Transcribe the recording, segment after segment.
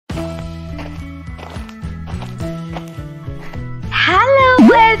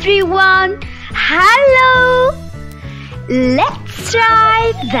everyone. Hello. Let's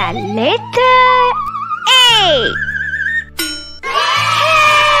write the letter A. Hey!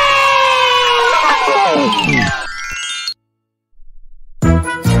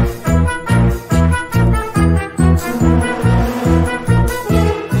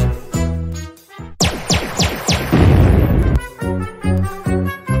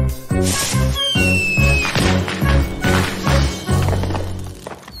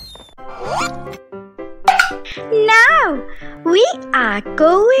 Now we are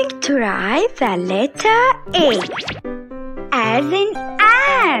going to write the letter A as in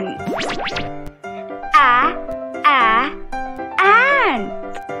ant. Ant.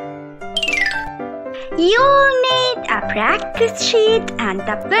 You'll need a practice sheet and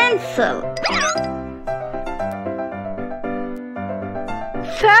a pencil.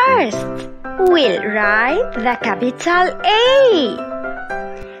 First, we'll write the capital A.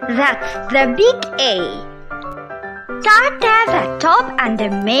 That's the big A. Start at the top and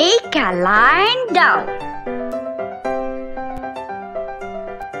make a line down.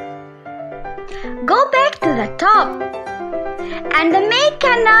 Go back to the top and make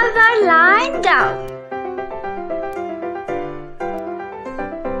another line down.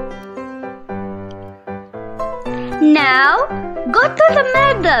 Now go to the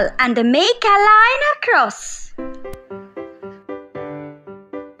middle and make a line across.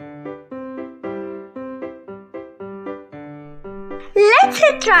 Let's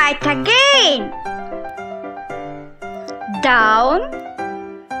try it again. Down,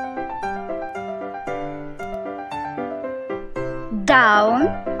 down,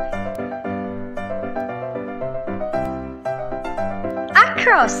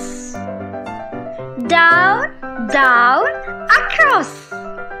 across, down, down, across.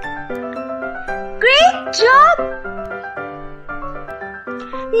 Great job!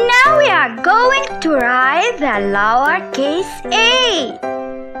 Now we are going to write the lowercase a.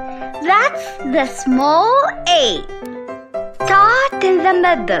 That's the small a. Start in the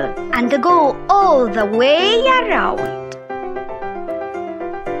middle and go all the way around.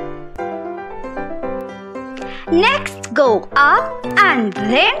 Next, go up and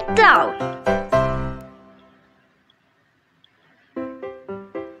then down.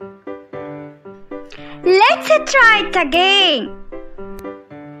 Let's try it again.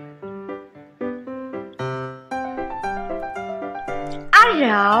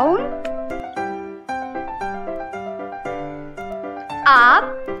 Around, up,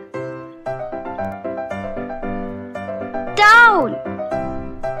 down.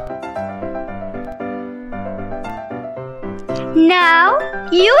 Now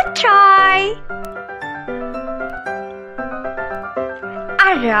you try.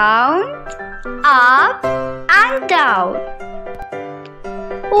 Around, up and down.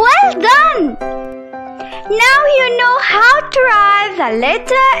 Well done! Now you know how to write the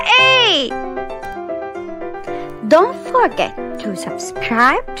letter A. Don't forget to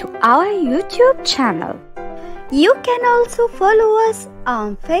subscribe to our YouTube channel. You can also follow us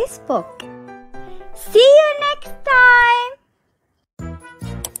on Facebook. See you next time.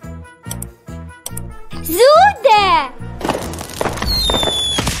 ZODA